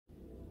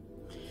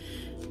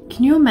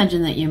Can you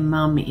imagine that your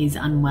mum is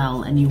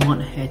unwell and you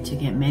want her to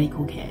get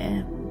medical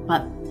care,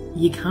 but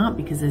you can't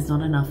because there's not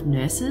enough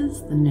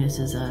nurses? The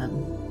nurses are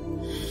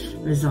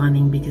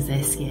resigning because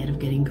they're scared of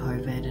getting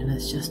COVID, and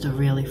it's just a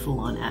really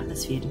full-on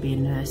atmosphere to be a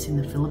nurse in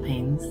the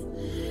Philippines.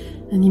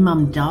 And your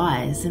mum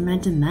dies,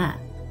 imagine that.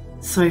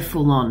 So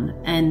full-on.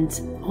 And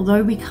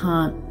although we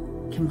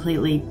can't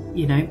completely,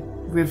 you know,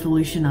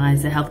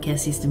 revolutionize the healthcare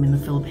system in the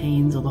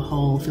Philippines or the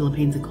whole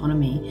Philippines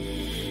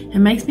economy, it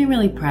makes me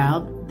really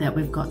proud that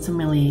we've got some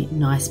really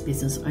nice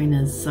business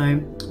owners. So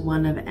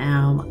one of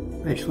our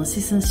virtual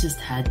assistants just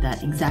had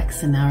that exact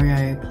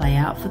scenario play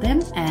out for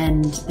them,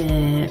 and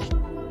their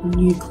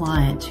new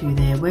client who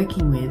they're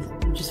working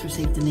with just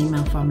received an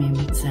email from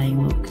him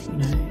saying, look, you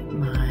know,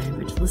 my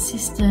virtual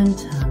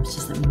assistant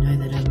just let me know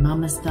that her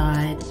mum has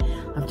died.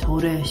 I've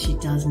told her she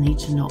does need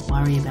to not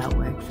worry about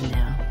work for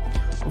now.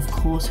 Of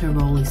course her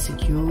role is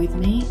secure with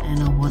me,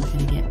 and I want her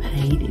to get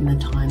paid in the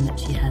time that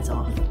she has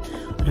off.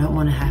 I don't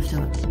want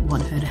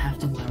her to have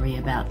to worry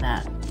about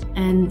that.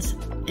 And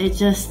it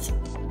just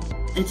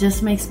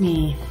makes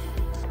me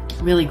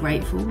really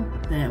grateful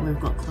that we've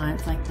got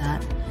clients like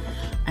that,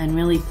 and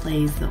really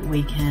pleased that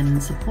we can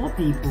support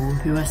people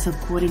who are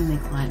supporting their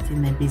clients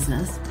in their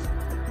business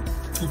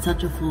at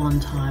such a full-on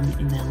time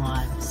in their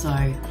lives.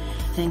 So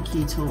thank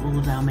you to all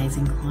of our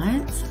amazing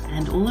clients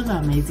and all of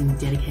our amazing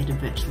dedicated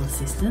virtual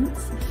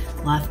assistants.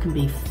 Life can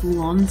be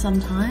full-on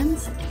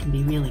sometimes, it can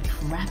be really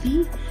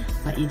crappy,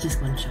 but you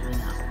just want to shine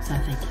up. So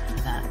thank you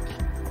for that.